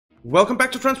Welcome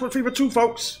back to Transport Fever 2,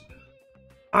 folks.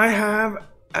 I have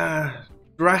a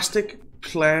drastic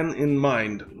plan in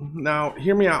mind. Now,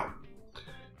 hear me out.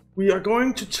 We are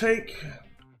going to take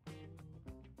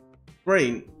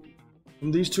grain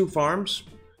from these two farms,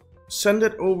 send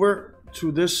it over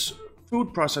to this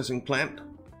food processing plant,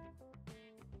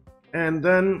 and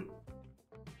then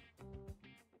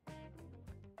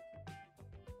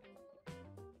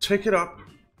take it up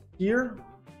here,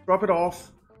 drop it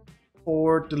off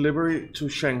for delivery to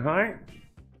Shanghai.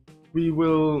 We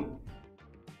will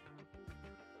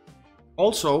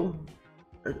also,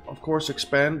 of course,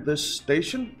 expand this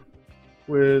station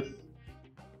with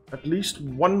at least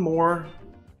one more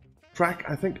track,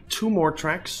 I think 2 more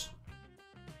tracks,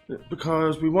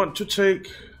 because we want to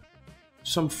take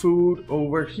some food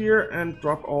over here and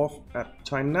drop off at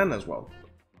Tainan as well.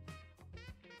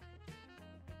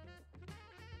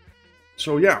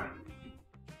 So yeah.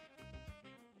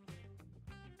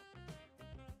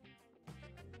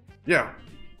 Yeah,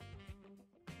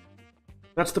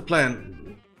 that's the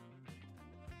plan.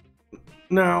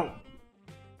 Now,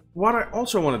 what I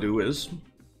also want to do is,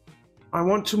 I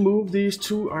want to move these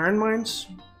 2 iron mines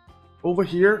over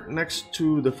here next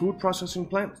to the food processing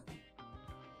plant,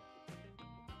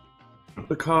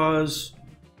 because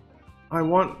I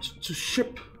want to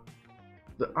ship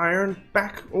the iron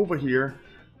back over here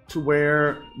to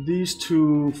where these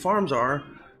 2 farms are,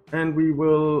 and we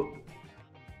will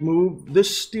move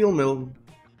this steel mill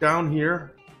down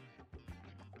here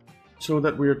so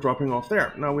that we are dropping off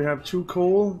there. Now we have 2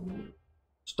 coal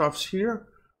stuffs here,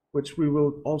 which we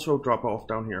will also drop off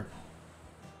down here.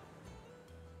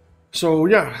 So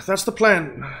yeah, that's the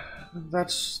plan.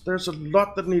 There's a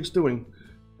lot that needs doing.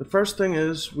 The first thing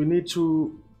is we need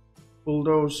to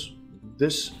bulldoze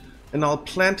this, and I'll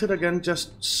plant it again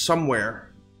just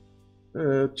somewhere,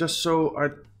 just so I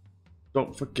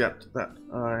don't forget that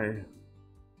I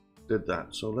did that.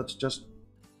 So let's just,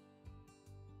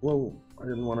 whoa, I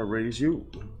didn't want to raise you.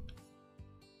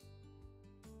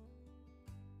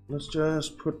 Let's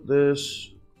just put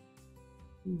this,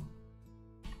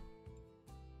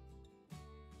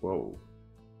 whoa,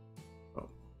 oh.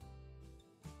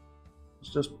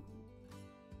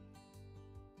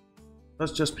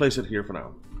 Let's just place it here for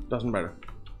now, doesn't matter.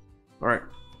 All right,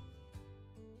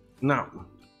 now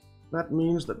that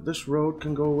means that this road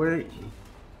can go away.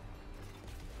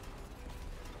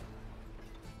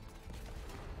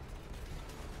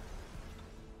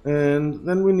 And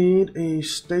then we need a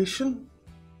station,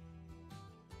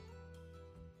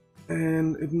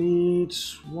 and it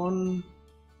needs 1,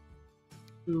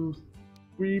 2,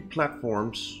 3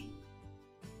 platforms.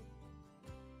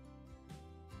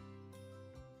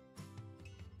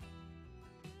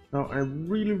 Now I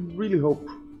really hope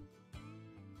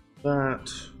that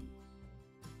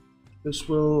this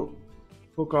will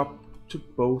hook up to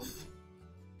both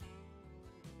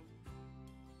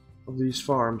of these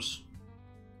farms.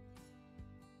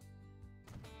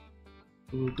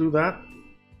 We'll do that,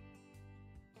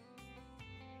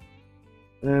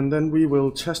 and then we will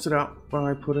test it out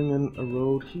by putting in a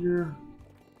road here.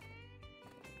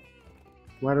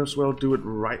 Might as well do it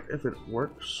right if it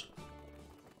works.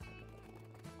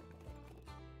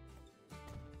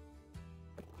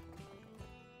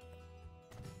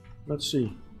 Let's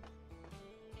see.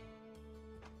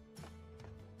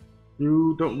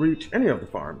 You don't reach any of the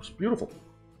farms. Beautiful.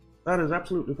 That is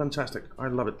absolutely fantastic. I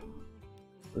love it.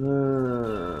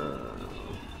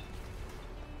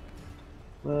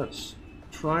 Let's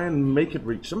try and make it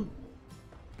reach them.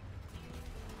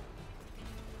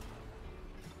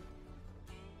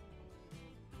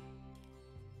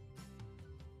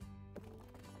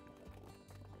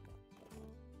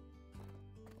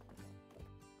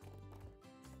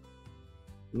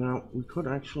 Now we could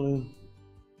actually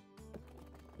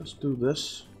let's do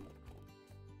this.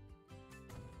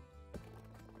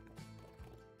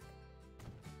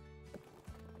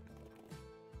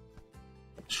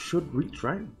 Should reach,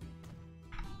 right?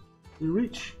 You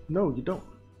reach? No, you don't.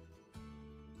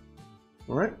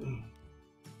 All right.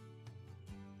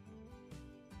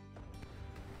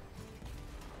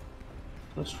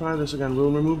 Let's try this again.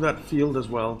 We'll remove that field as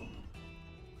well.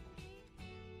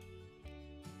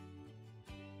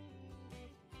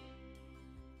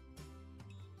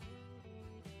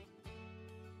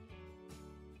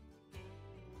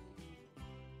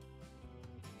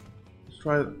 Let's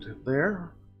try it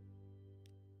there.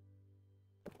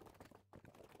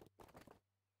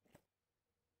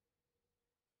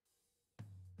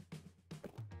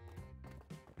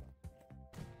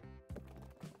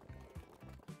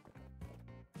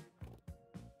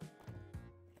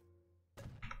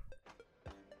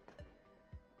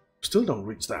 Still don't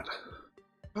reach that.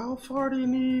 How far do you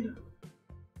need?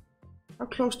 How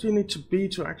close do you need to be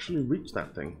to actually reach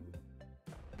that thing?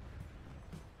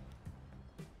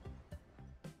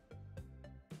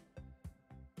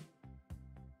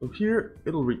 So here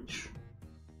it'll reach.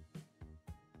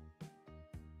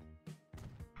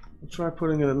 I'll try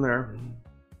putting it in there.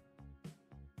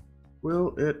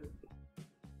 Will it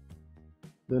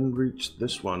then reach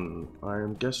this one? I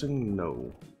am guessing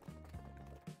no.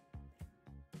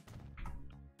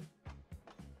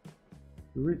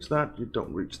 You reach that, you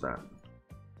don't reach that.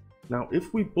 Now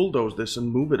if we bulldoze this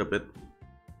and move it a bit,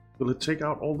 will it take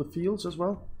out all the fields as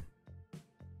well?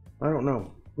 I don't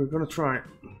know. We're gonna try it.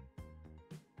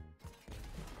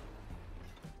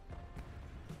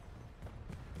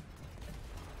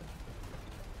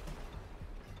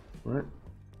 Right.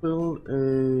 Build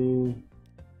a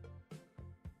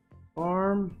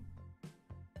farm.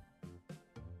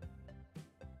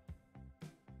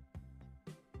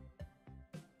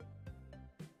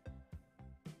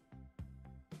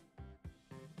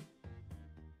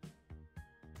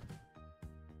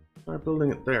 Try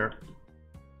building it there.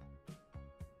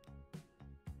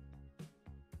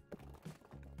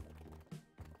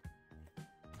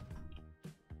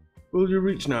 Will you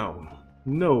reach now?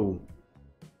 No.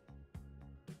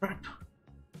 Crap.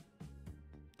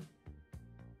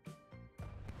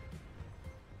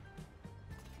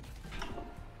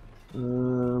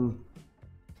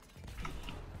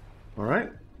 All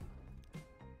right.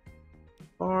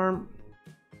 Farm.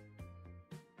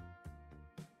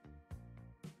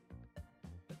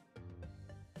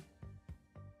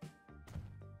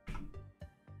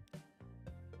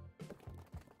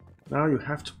 Now you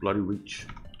have to bloody reach.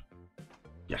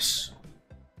 Yes.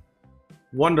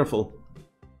 Wonderful.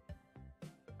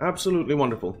 Absolutely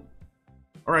wonderful.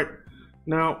 All right.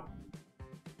 Now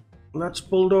let's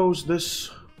bulldoze this.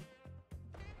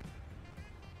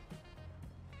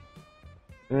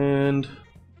 And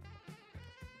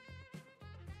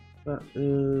that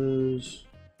is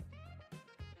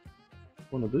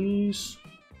one of these.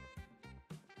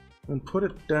 And put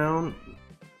it down.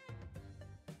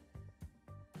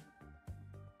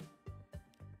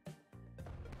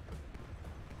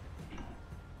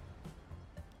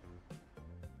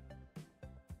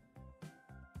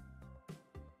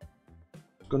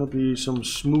 Gonna be some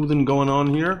smoothing going on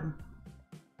here.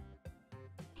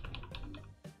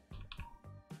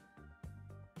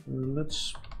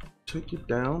 Let's take it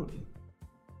down.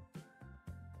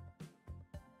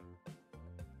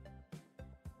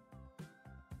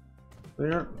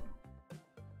 There.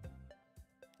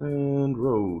 And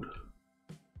road.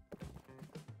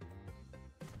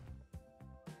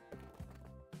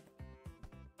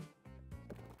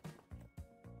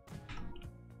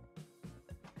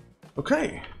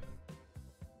 Okay,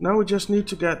 now we just need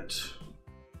to get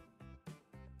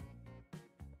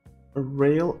a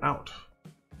rail out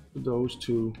to those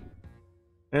two,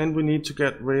 and we need to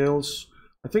get rails.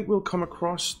 I think we'll come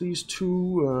across these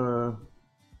two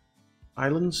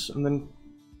islands and then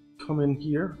come in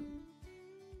here.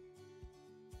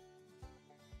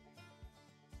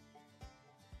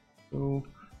 So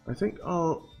I think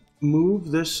I'll move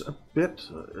this a bit.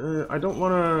 I don't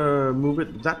want to move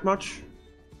it that much.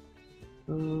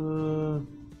 I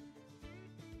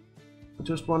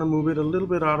just want to move it a little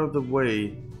bit out of the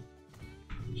way.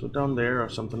 So down there or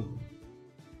something.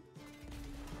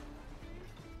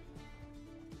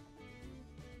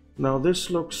 Now this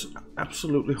looks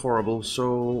absolutely horrible,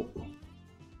 so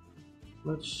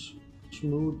let's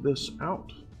smooth this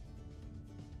out.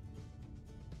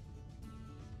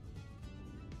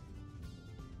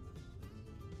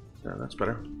 Yeah, that's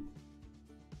better.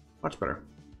 Much better.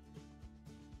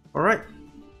 All right.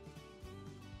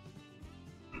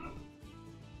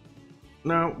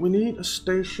 Now we need a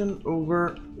station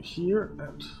over here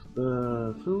at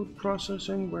the food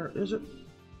processing. Where is it?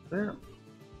 There.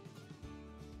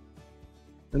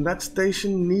 And that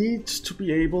station needs to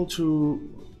be able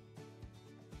to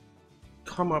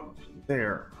come up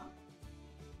there.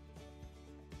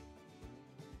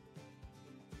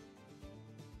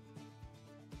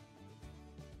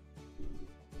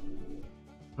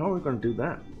 How are we going to do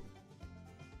that?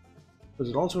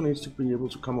 Because it also needs to be able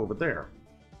to come over there.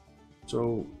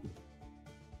 So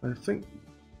I think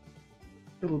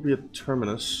it'll be a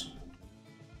terminus.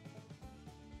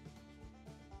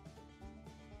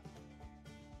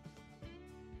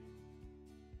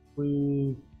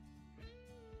 We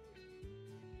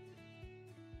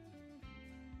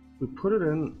put it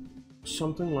in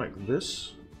something like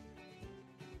this,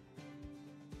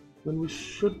 then we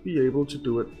should be able to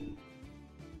do it.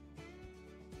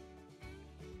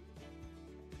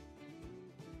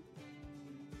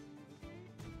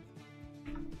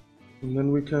 And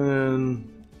then we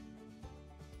can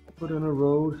put in a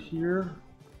road here.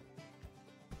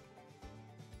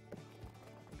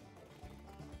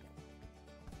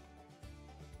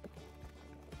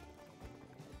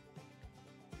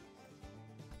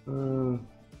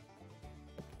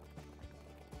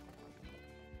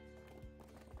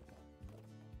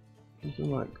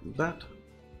 Something like that.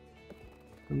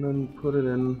 And then put it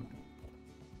in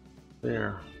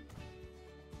there.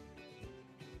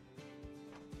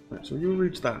 Right, so you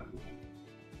reach that.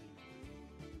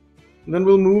 And then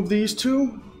we'll move these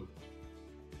two.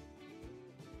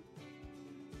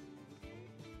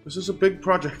 This is a big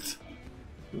project.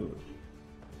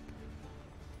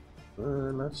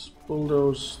 Let's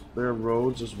bulldoze their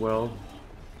roads as well.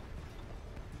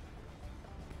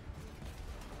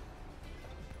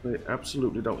 They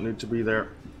absolutely don't need to be there.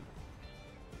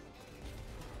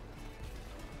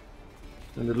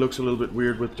 And it looks a little bit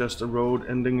weird with just a road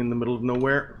ending in the middle of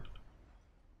nowhere.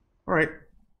 Alright.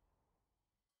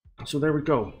 So there we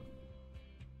go.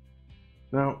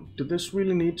 Now, did this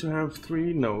really need to have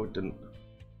 3? No, it didn't.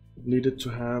 It needed to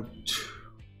have 2.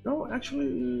 No, actually,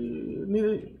 it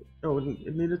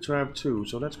needed to have 2.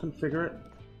 So let's configure it.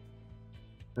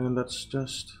 And let's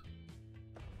just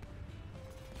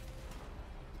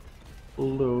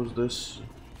bulldoze this.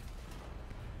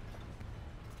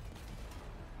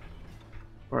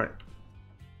 Alright.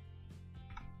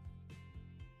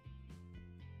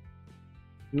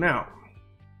 Now,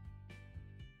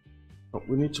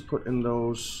 we need to put in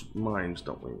those mines,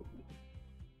 don't we?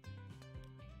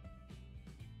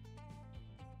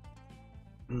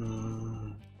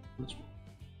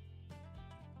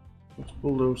 Let's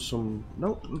bulldoze some.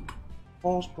 Nope.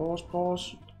 Pause.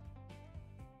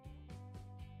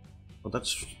 Oh,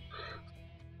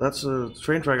 that's a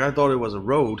train track. I thought it was a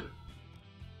road.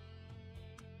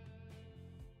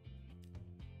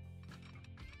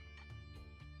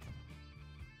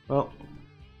 Well,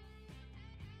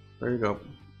 there you go.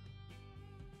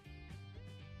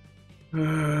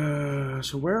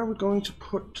 So where are we going to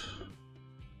put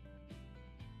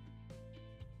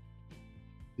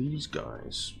these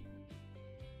guys?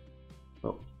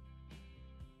 Oh.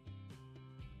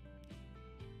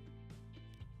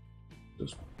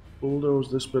 Just bulldoze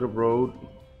this bit of road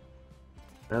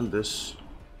and this.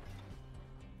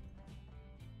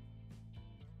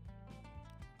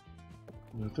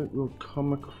 I think we'll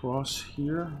come across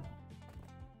here.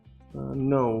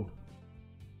 No.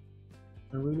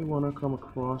 I really want to come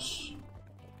across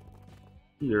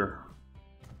here.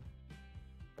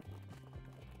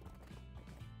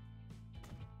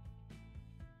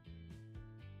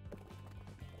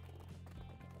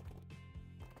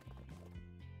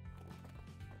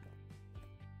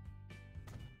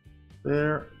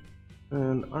 There.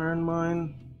 And iron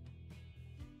mine.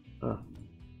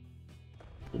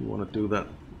 Didn't want to do that.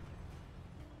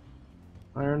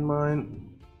 Iron mine.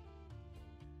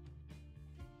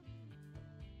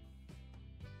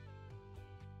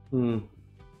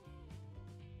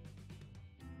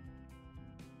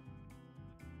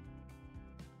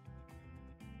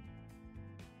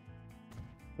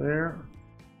 There.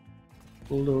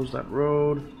 Bulldoze that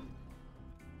road.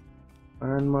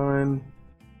 Iron mine.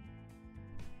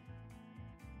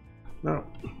 Now,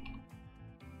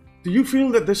 do you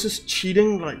feel that this is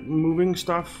cheating, like moving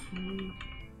stuff?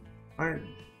 I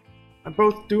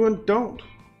both do and don't.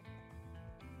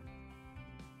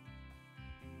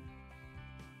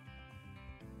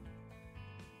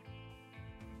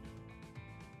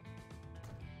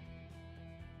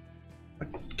 I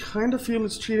kind of feel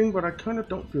it's cheating, but I kind of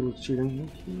don't feel it's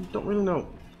cheating. I don't really know.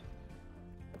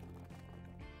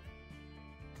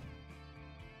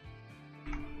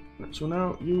 So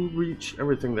now you reach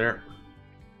everything there.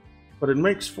 But it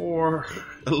makes for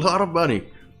a lot of money.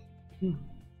 It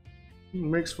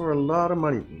makes for a lot of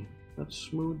money. Let's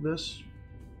smooth this.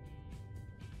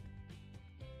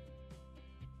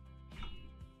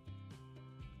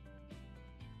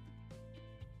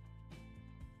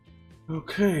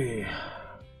 Okay.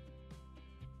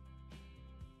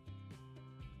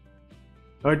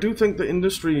 I do think the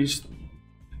industries...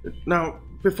 Now,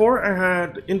 before I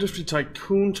had Industry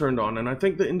Tycoon turned on, and I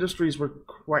think the industries were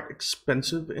quite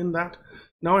expensive in that.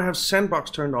 Now I have Sandbox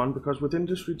turned on, because with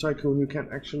Industry Tycoon you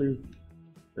can't actually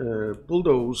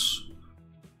bulldoze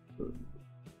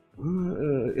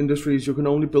industries, you can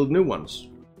only build new ones.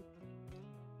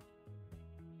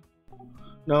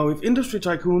 Now, if Industry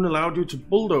Tycoon allowed you to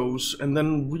bulldoze and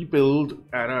then rebuild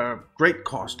at a great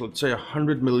cost, let's say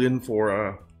 100 million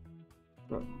for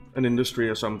an industry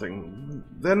or something,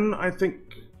 then I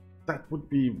think that would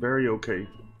be very okay.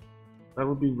 That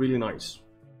would be really nice.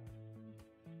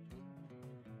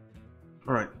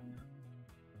 Alright,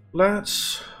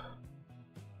 Let's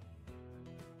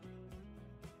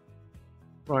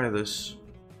try this.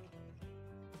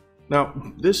 Now,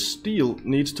 this steel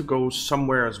needs to go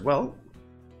somewhere as well.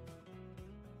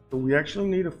 So we actually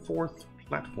need a fourth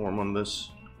platform on this.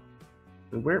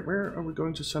 And where are we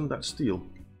going to send that steel?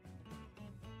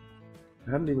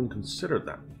 I hadn't even considered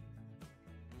that.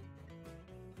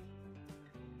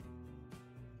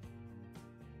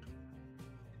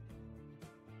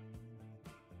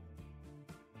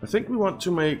 I think we want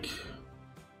to make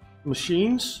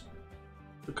machines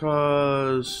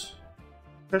because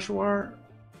Peshawar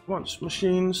wants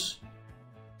machines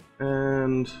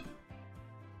and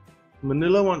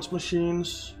Manila wants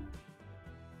machines.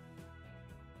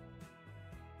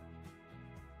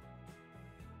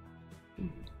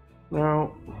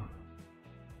 Now,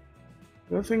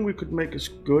 the other thing we could make is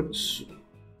goods.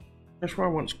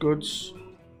 Peshawar wants goods.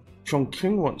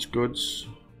 Chongqing wants goods.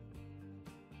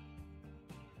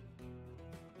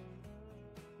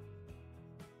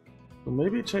 So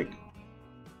maybe take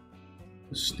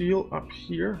the steel up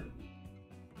here.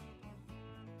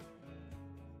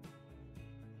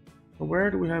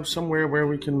 Where do we have somewhere where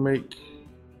we can make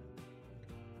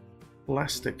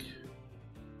plastic?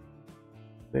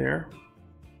 There.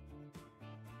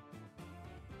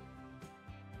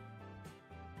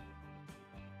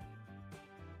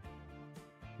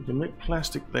 We can make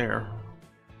plastic there.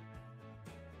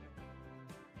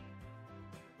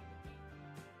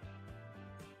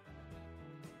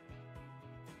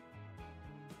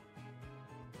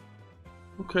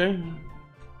 Okay.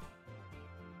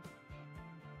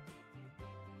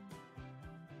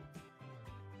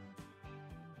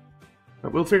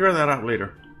 But we'll figure that out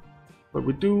later. But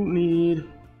we do need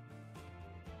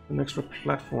an extra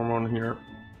platform on here.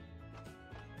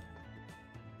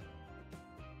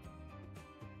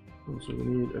 So we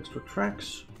need extra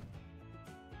tracks.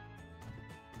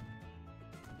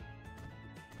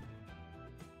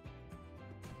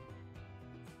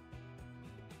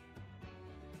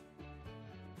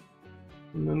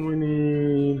 And then we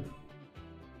need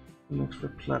an extra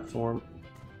platform.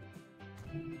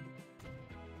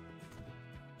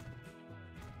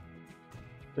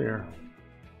 There.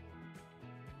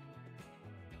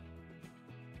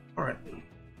 All right.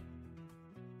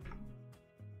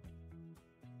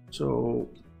 So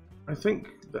I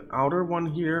think the outer one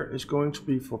here is going to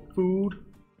be for food.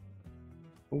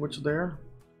 Over to there.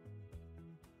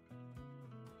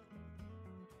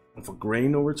 And for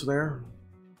grain over to there.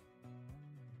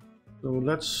 So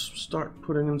let's start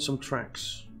putting in some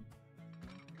tracks.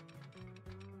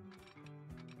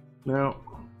 Now,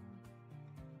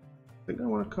 I think I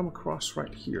want to come across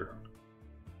right here.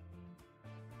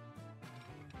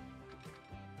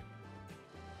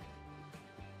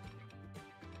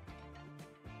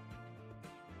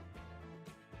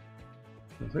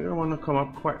 I think I want to come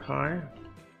up quite high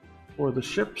for the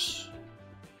ships.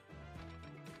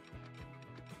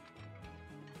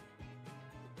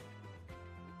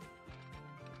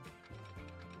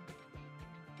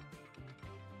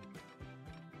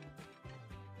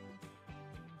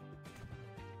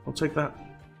 I'll take that.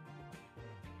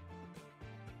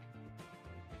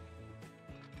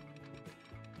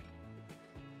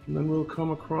 And then we'll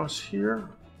come across here.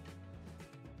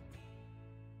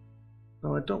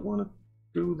 Now I don't want to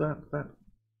do that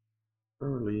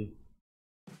early.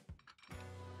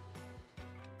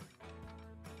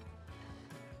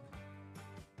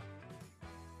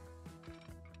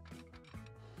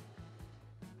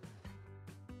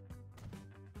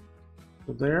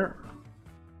 So there.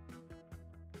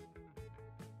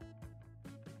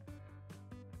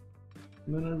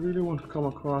 And then I really want to come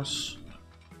across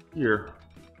here.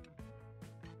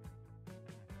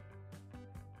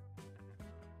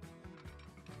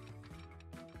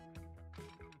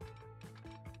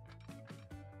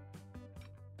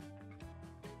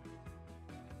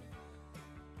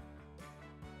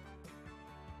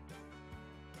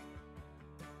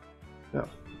 Yeah.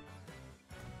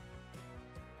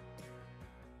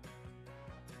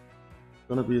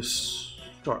 Gonna be a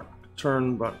start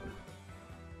turn, but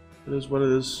it is what it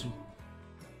is.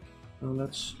 Now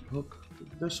let's hook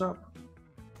this up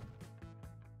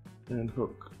and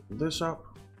hook this up,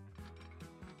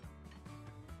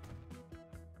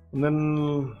 and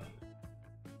then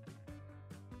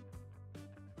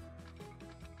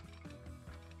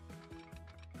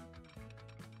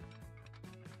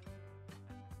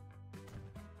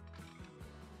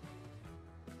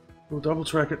we'll double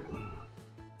track it.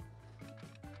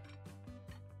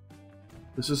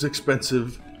 This is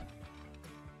expensive,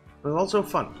 but also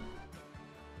fun.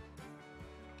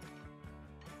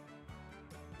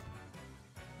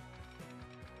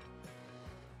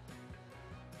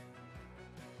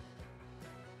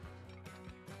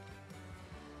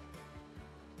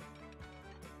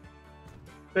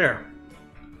 There.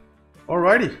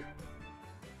 Alrighty.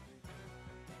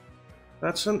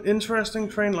 That's an interesting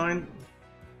train line.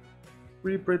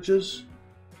 3 bridges.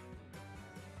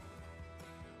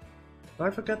 Did I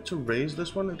forget to raise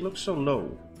this one? It looks so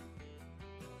low.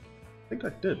 I think I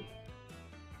did.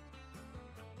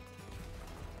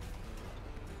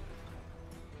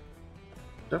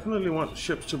 Definitely want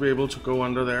ships to be able to go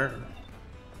under there.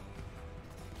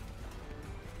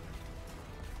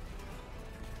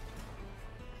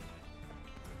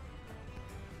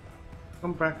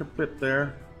 Come back a bit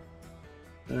there.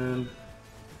 And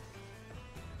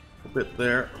a bit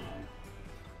there.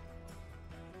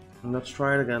 And let's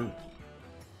try it again.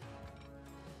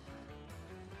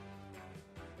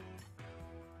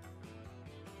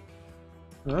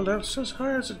 Well, that's as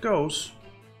high as it goes.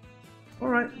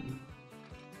 Alright.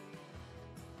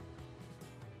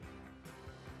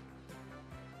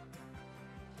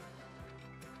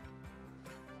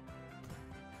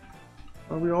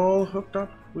 Are we all hooked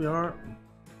up? We are.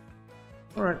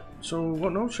 Alright, so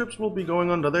no ships will be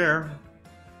going under there.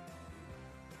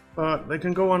 But they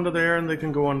can go under there and they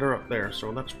can go under up there,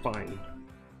 so that's fine.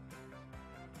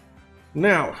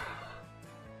 Now,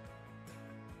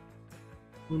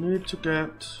 we need to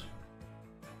get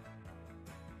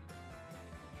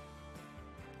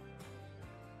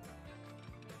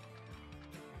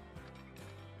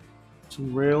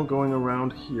some rail going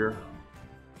around here.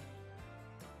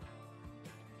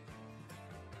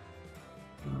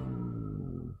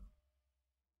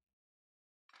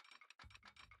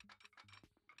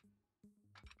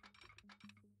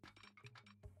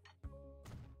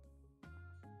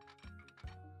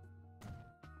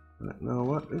 Now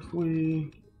what if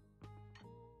we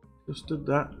just did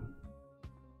that?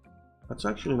 That's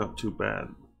actually not too bad.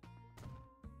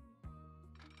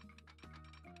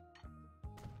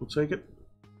 We'll take it.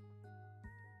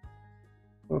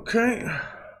 Okay.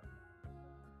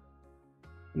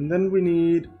 And then we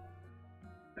need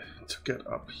to get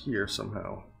up here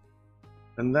somehow.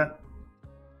 And that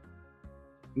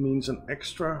means an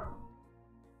extra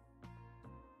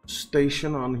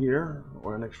station on here,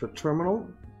 or an extra terminal.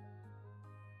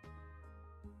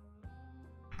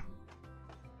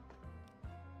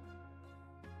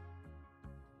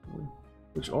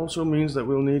 Which also means that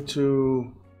we'll need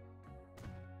to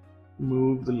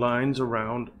move the lines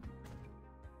around.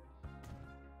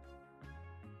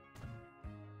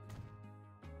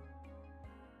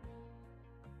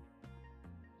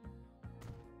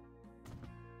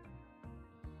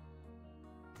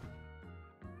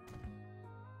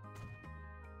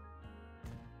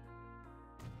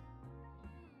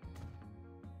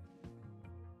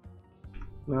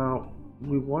 Now,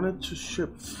 we wanted to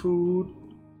ship food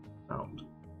out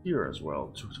here as well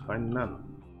to Hainan.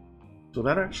 So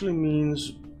that actually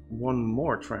means one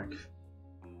more track.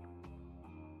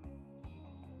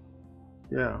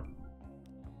 Yeah.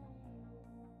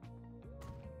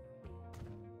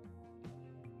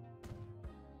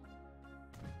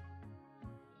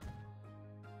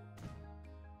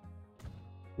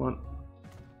 One.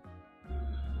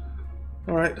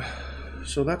 All right.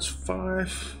 So that's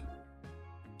 5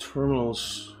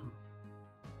 terminals.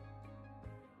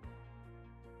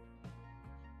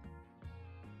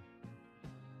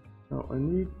 Now I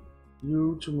need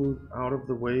you to move out of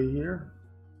the way here.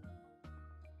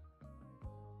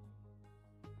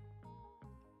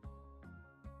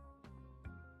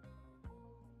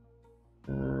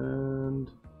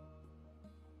 And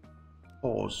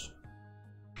pause.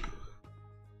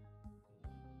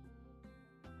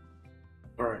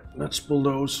 All right, let's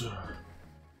bulldoze.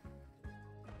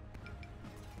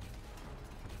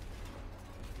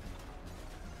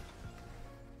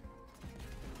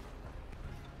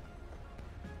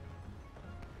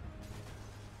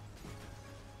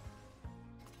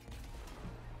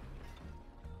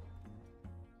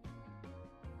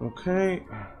 Okay,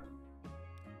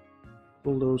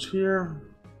 bulldoze here.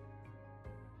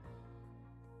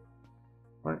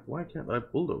 Why can't I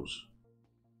bulldoze?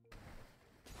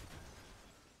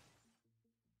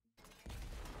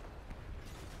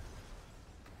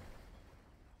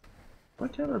 Why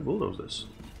can't I bulldoze this?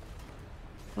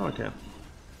 Oh, I can't.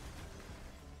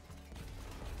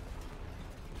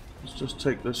 Let's just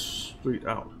take this street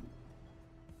out.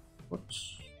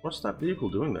 What's that vehicle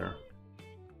doing there?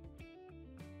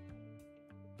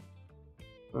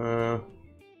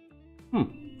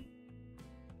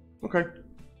 Okay.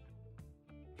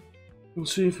 We'll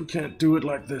see if we can't do it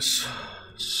like this.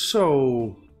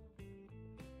 So...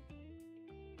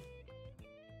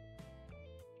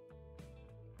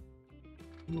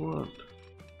 you want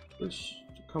this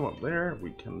to come up there?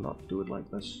 We cannot do it like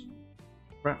this.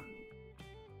 Crap.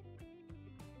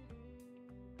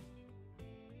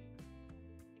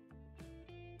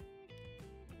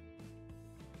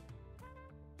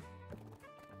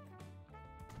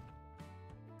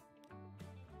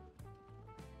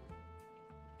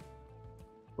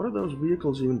 What are those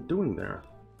vehicles even doing there?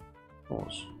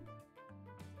 Pause.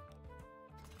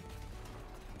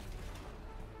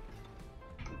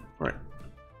 Right.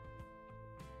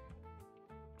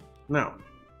 Now,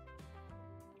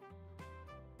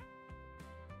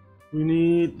 we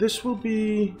need, this will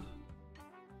be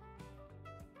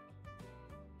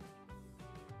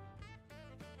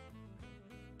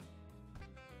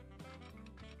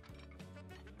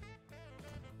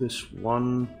this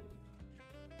one.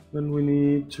 Then we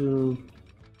need to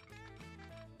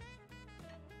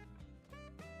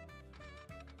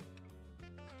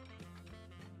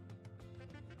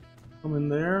come in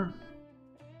there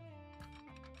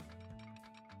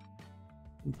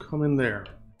and come in there.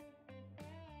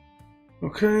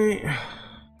 Okay,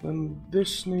 then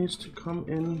this needs to come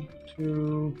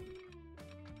into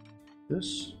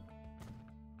this.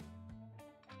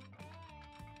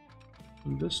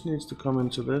 And this needs to come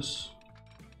into this.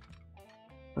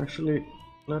 Actually,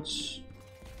 let's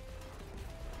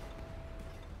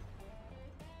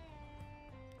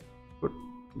put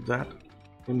that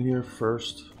in here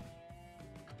first.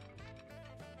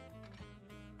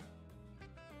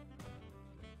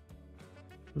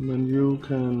 And then you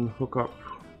can hook up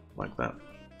like that.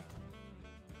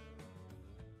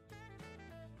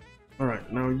 Alright,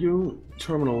 now you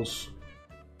terminals.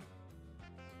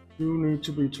 You need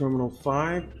to be terminal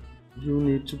 5. You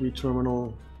need to be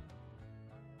terminal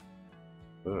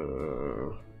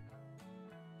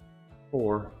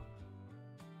 4.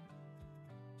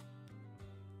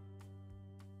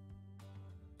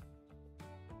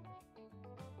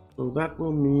 So that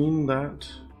will mean that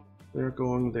they're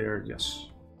going there, yes.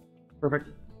 Perfect.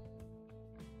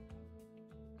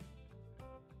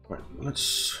 Right,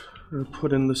 let's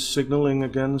put in the signaling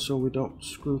again so we don't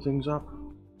screw things up.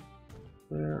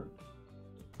 There.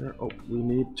 There. Oh, we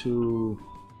need to...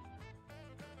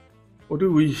 Or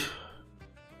do we?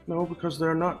 No, because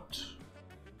they're not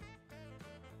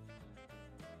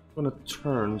gonna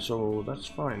turn, so that's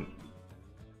fine.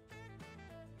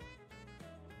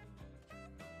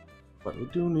 But we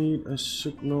do need a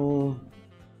signal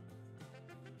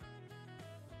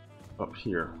up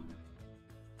here.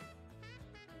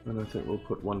 And I think we'll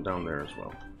put one down there as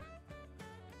well.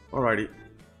 Alrighty.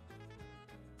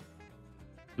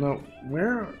 Now,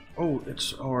 where... Oh,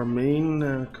 it's our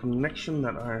main connection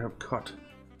that I have cut.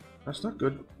 That's not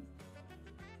good.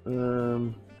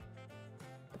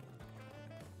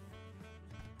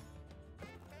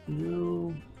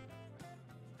 You...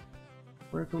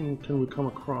 Where can we come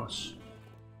across?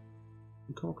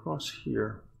 We come across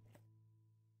here.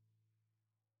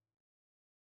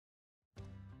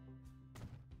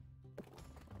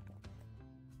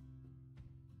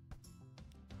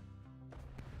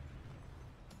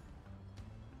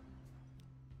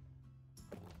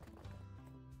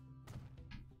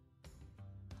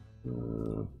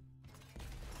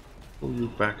 Pull you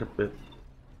back a bit.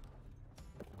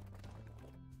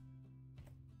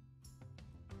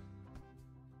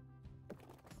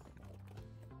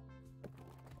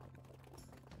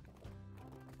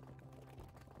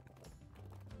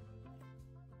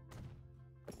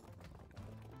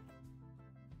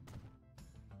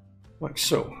 Like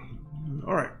so.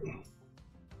 All right.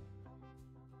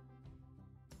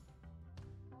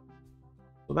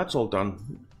 So that's all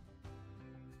done.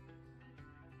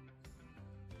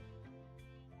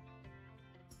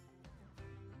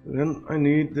 Then I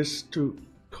need this to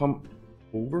come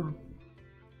over.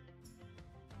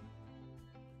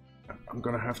 I'm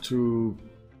gonna have to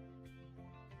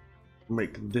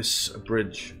make this a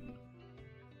bridge.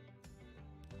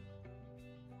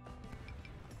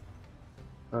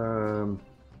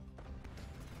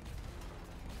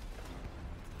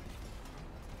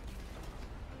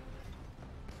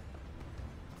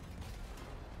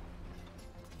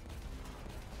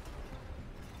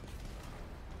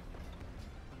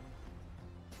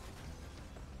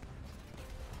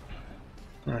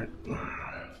 All right,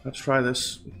 let's try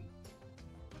this.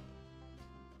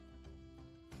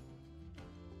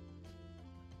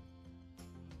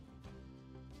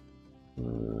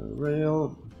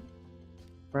 Rail,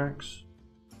 tracks.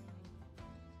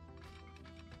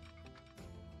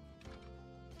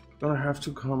 Gonna have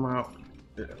to come out.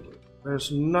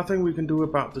 There's nothing we can do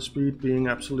about the speed being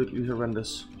absolutely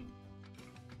horrendous.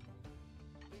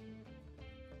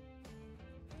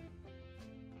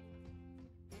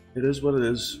 It is what it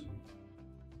is.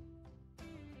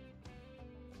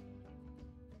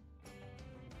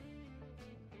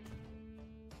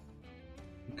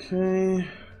 Okay.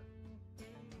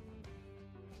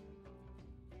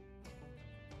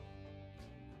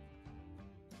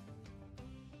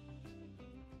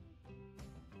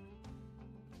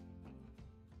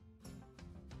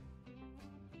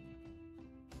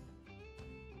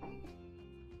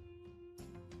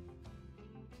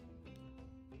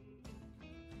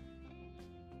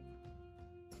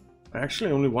 I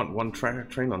actually only want one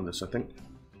train on this, I think.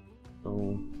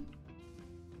 So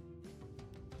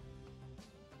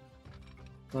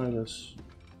try this.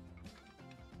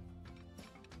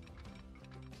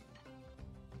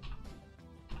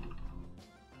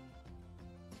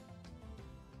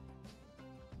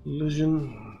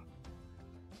 Collision.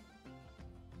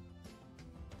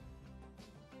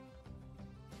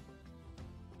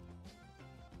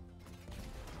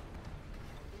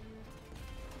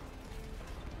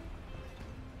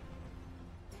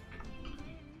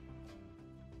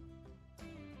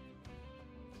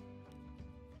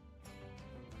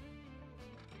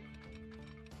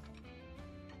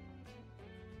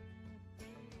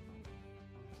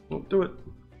 Won't do it.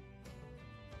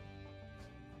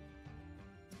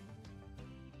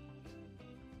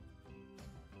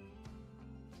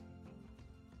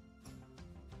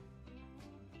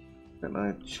 Can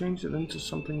I change it into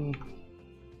something?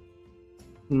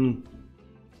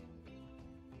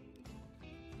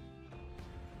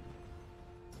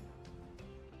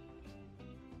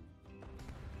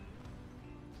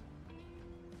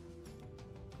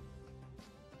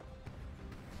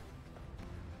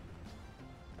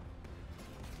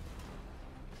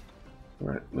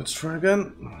 Alright, let's try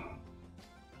again.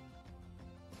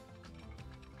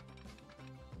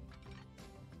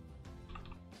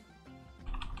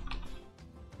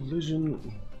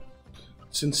 Collision.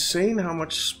 It's insane how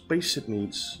much space it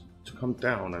needs to come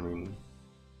down. I mean,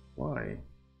 why?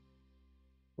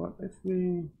 What if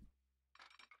we...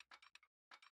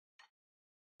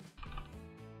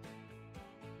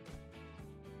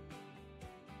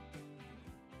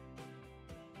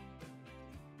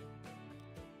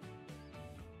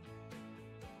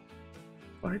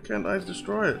 Why can't I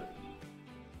destroy it?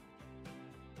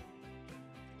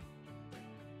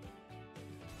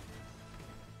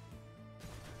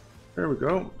 There we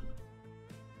go.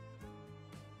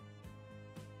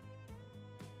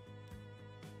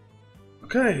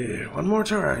 Okay, one more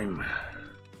time.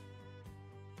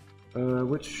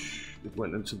 Which it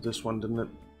went into this one, didn't it?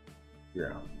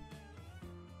 Yeah.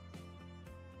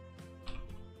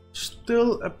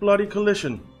 Still a bloody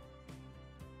collision.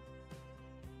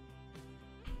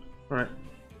 All right.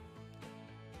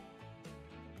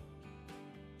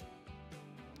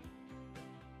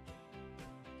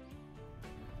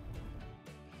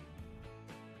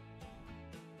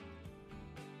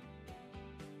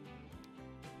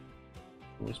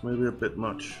 Was maybe a bit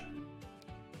much.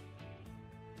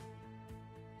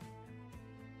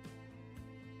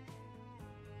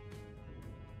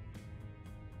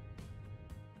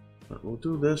 But we'll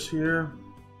do this here.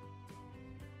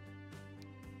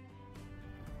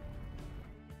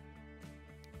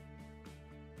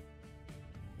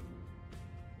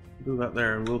 Do that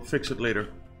there and we'll fix it later.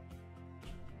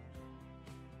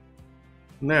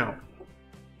 Now,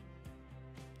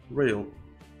 rail.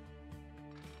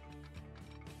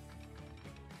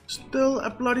 Still a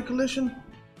bloody collision?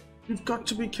 You've got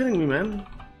to be kidding me, man.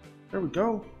 There we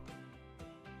go.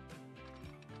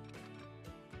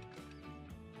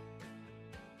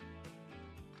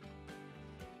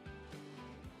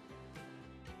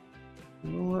 You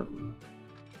know what?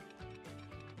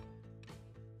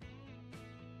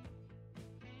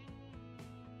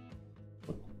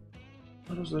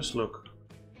 How does this look?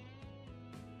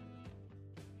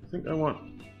 I think I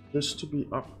want this to be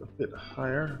up a bit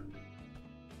higher.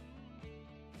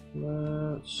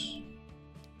 Let's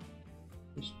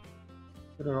just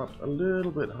get it up a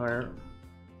little bit higher.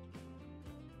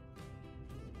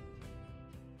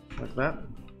 Like that.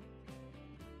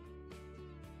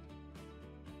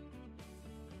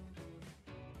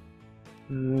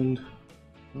 And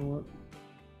you know what?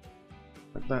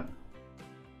 Like that.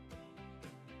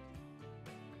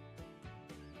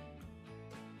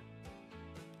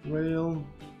 Rail.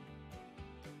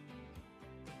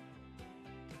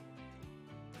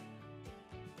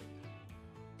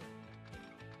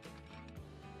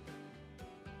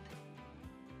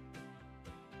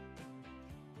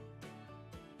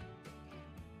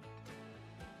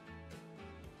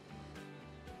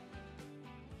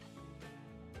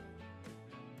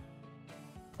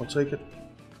 I'll take it.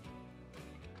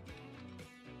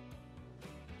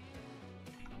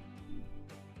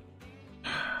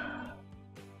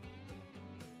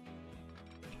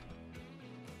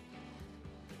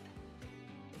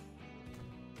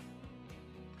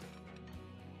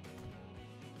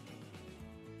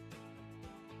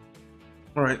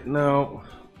 All right, now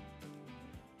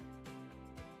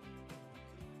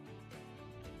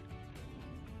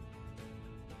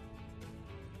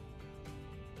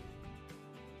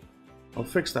I'll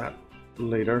fix that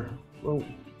later. Oh.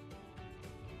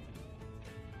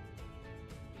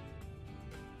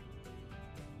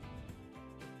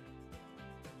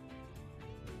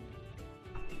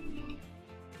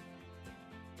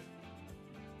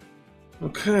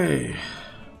 Okay.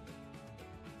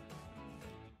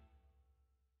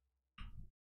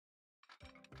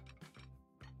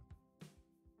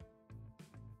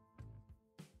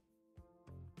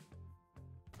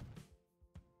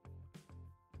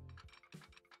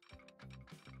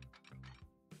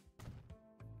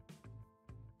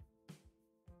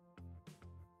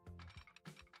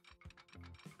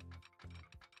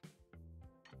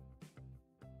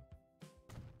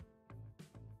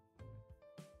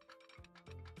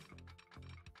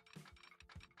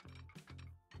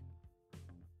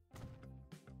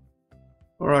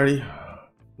 Alrighty,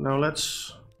 now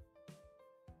let's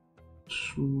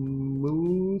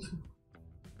smooth.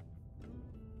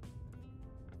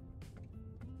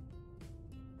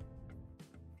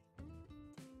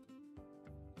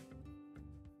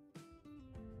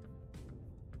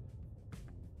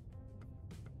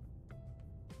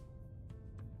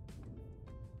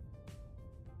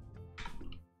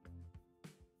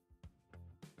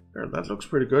 There, that looks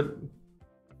pretty good.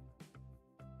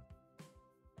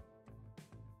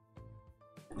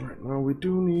 Alright, now we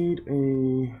do need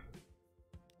a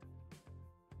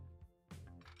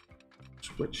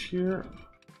switch here.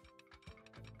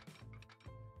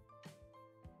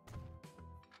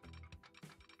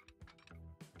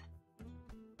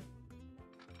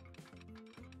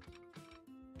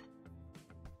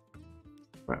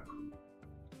 Right.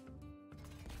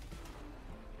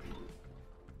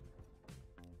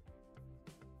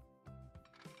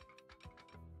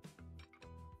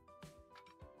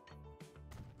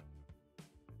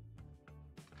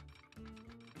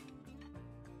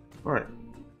 Alright.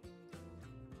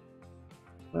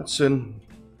 That's in.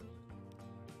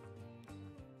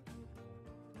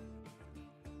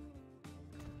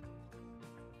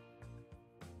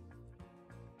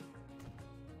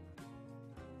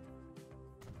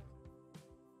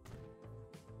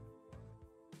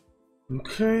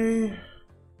 Okay.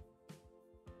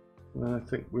 And I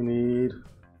think we need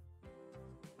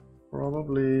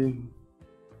probably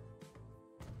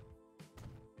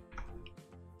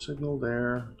signal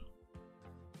there.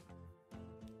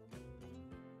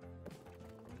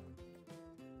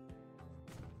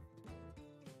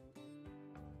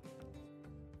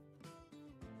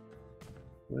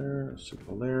 There,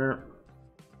 signal there.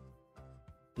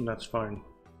 And that's fine.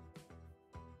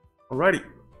 Alrighty.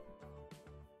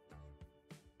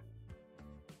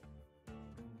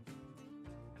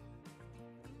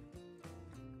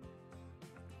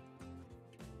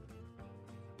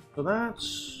 So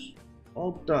that's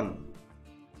all done.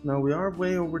 Now we are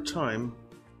way over time,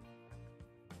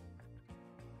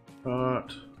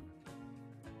 but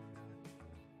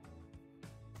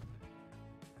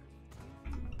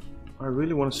I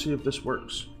really want to see if this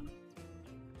works.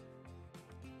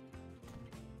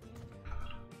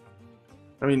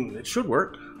 I mean, it should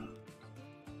work.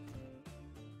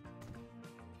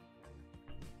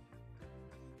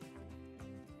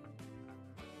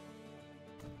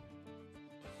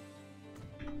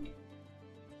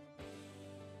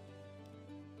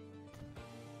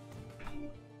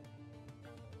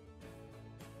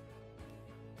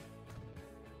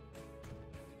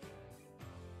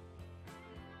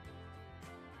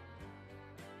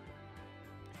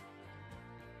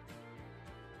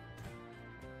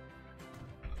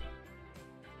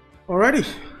 Alrighty.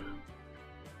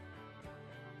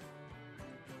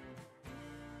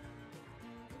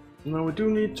 Now we do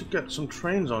need to get some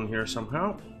trains on here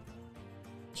somehow.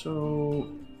 So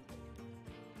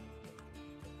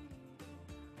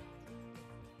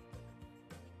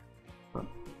I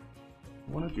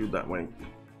want to do it that way.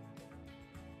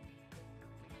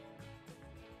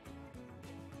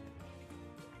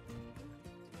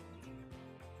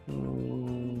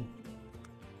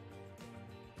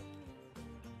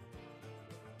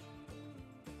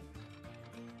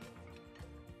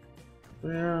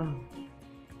 There.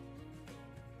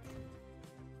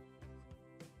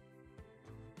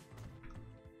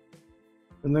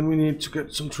 And then we need to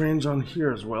get some trains on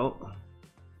here as well.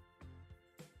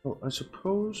 Oh, I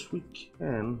suppose we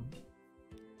can.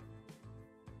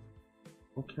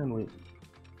 Or can we?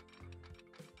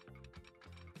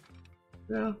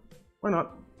 Yeah, why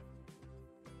not?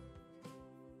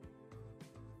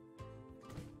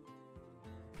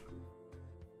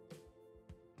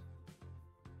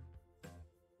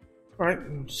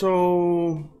 Alright,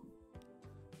 so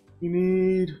we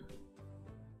need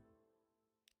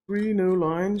 3 new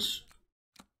lines.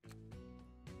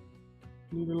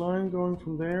 Need a line going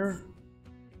from there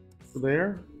to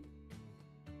there.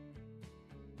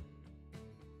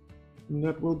 And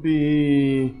that will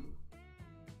be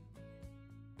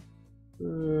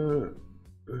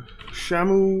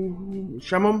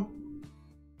Shamum.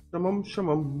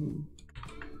 Shamum.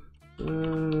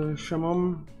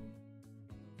 Shamum.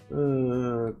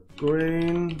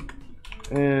 Grain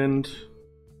and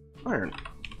iron.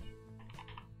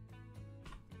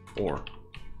 Ore.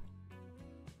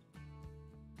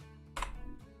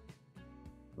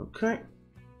 Okay.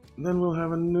 Then we'll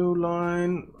have a new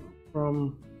line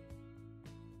from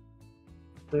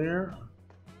there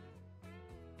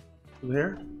to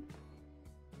there.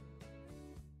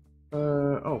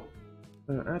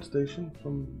 Add station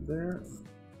from there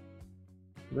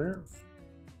to there.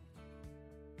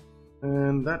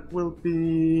 And that will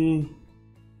be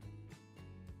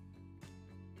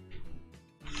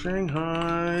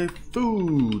Shanghai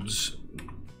Foods.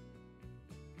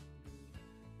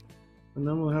 And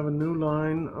then we'll have a new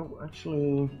line. Oh,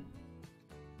 actually,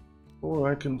 before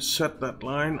I can set that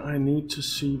line, I need to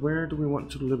see where do we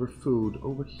want to deliver food.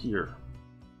 Over here.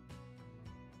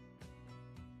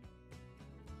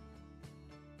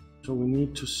 So we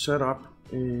need to set up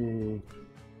a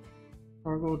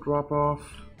cargo drop-off.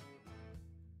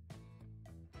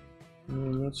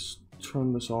 Let's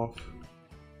turn this off.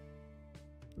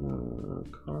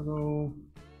 Cargo.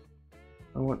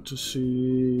 I want to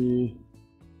see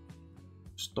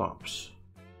stops.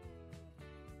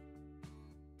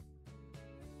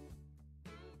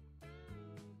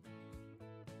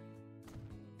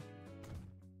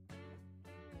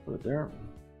 Put it there.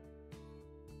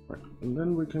 Right. And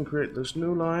then we can create this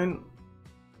new line,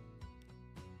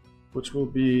 which will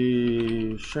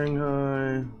be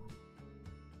Shanghai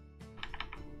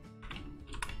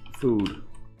Food.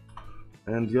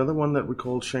 And the other one that we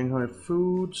call Shanghai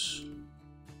Foods,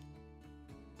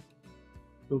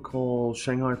 we'll call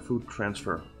Shanghai Food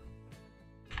Transfer.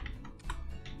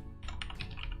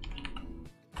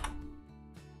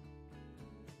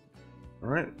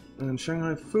 Alright, and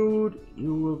Shanghai Food,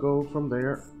 you will go from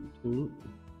there to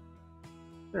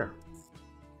there.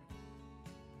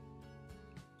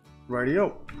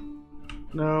 Rightio.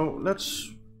 Now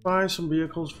let's buy some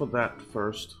vehicles for that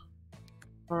first.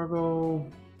 Cargo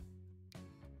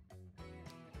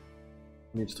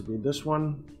needs to be this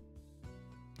one.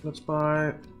 Let's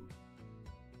buy,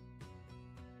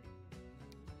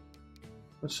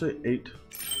 let's say 8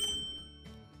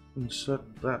 and set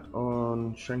that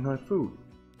on Shanghai Food.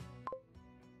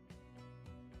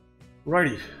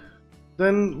 Righty,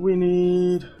 then we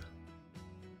need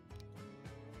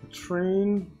a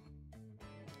train.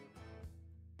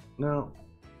 Now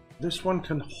this one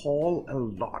can haul a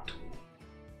lot,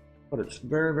 but it's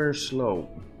very, very slow.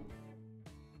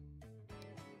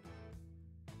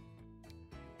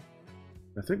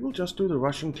 I think we'll just do the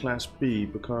Russian Class B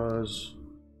because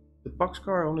the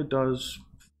boxcar only does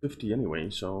 50 anyway,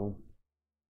 so...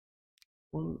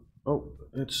 Oh,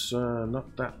 it's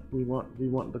not that we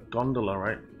want the gondola,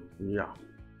 right? Yeah.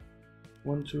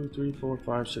 1, 2, 3, 4,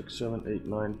 5, 6, 7, 8,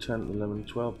 9, 10, 11,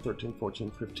 12, 13,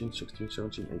 14, 15, 16,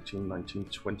 17, 18, 19,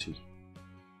 20.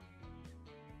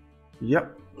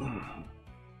 Yep.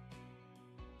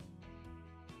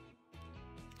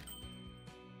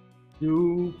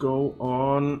 You go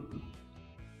on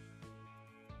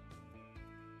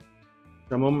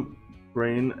Shamum,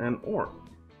 Grain, and Ore.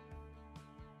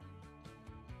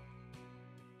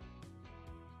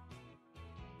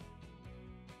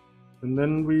 And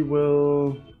then we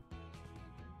will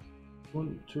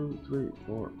 1, 2, 3,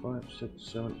 4, 5, 6,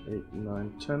 7, 8,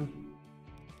 9, 10.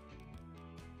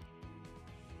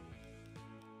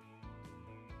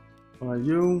 Buy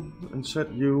you and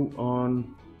set you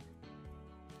on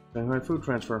Shanghai Food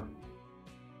Transfer.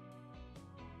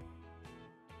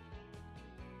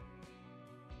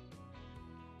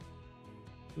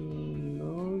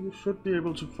 No, you should be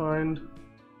able to find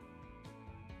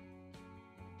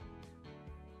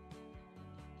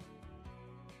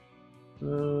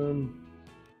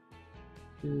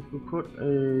if we put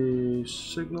a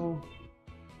signal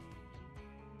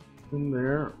in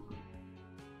there,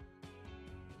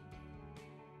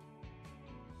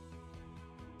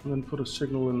 and then put a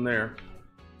signal in there,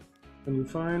 can you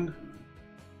find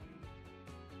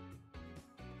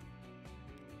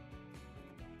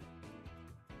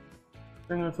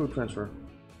Shanghai Food Transfer?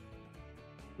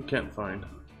 We can't find.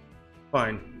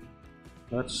 Fine,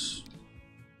 let's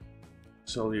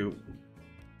sell you.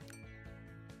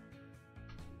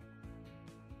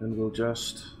 And we'll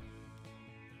just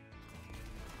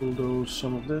bulldoze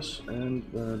some of this and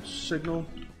signal.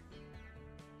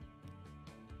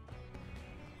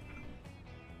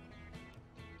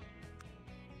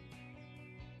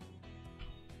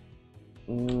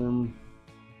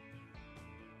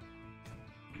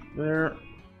 There.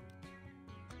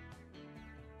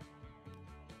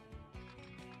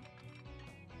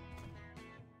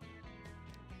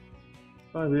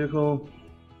 Buy vehicle.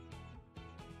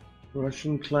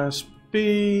 Russian class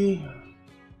B.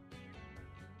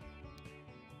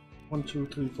 1, 2,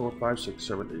 3, 4, 5, 6,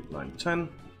 7, 8, 9, 10.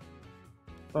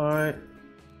 Buy.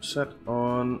 Set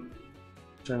on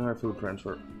Shanghai food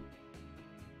transfer.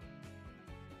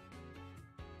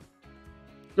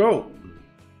 Go!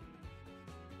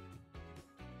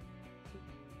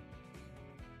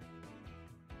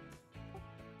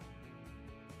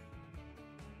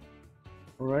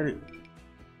 Alrighty.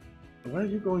 Why are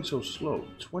you going so slow?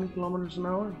 20 kilometers an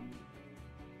hour?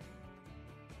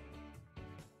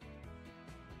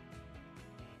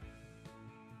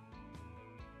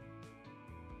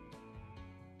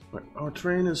 Right, our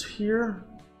train is here,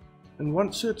 and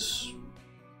once it's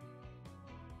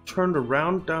turned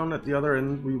around down at the other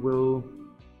end, we will...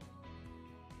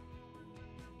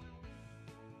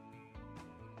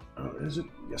 is it?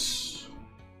 Yes.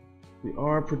 We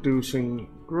are producing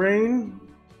grain.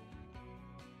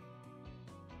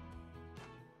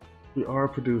 We are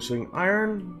producing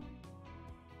iron.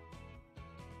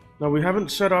 Now we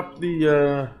haven't set up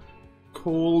the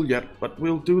coal yet, but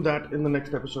we'll do that in the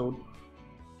next episode.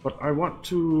 But I want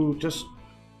to just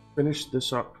finish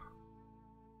this up.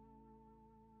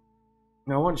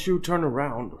 Now once you turn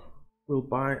around, we'll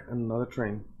buy another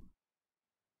train.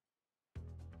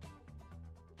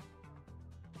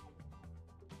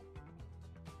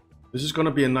 This is going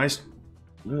to be a nice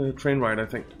train ride, I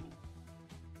think.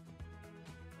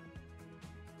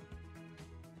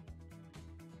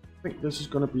 I think this is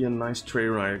going to be a nice train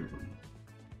ride.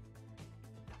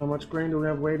 How much grain do we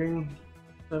have waiting?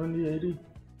 70, 80?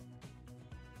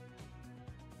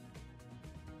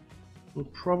 We'll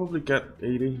probably get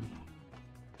 80.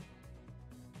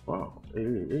 Wow,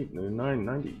 88, 99,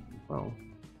 90. Wow.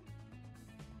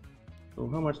 So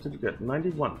how much did you get?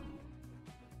 91.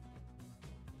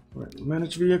 Right,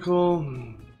 manage vehicle.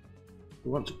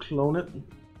 We want to clone it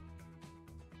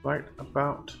right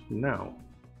about now.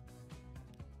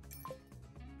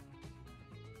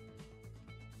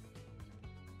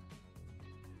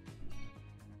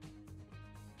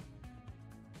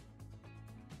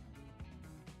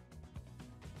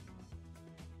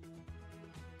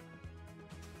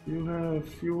 You have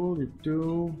fuel, you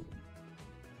do.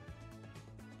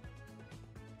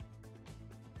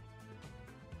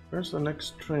 Where's the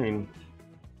next train?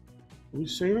 Are we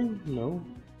saving? No.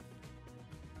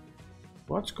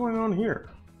 What's going on here?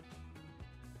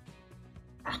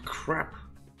 Ah, crap.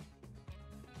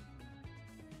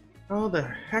 How the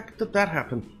heck did that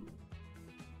happen?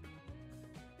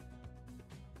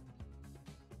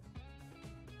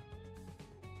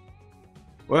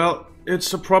 Well,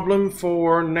 it's a problem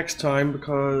for next time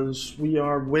because we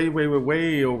are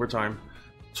way over time.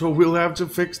 So we'll have to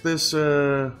fix this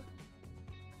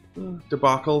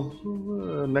debacle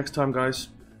next time, guys.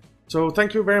 So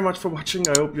thank you very much for watching.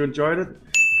 I hope you enjoyed it.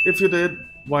 If you did,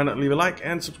 why not leave a like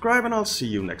and subscribe, and I'll see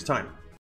you next time.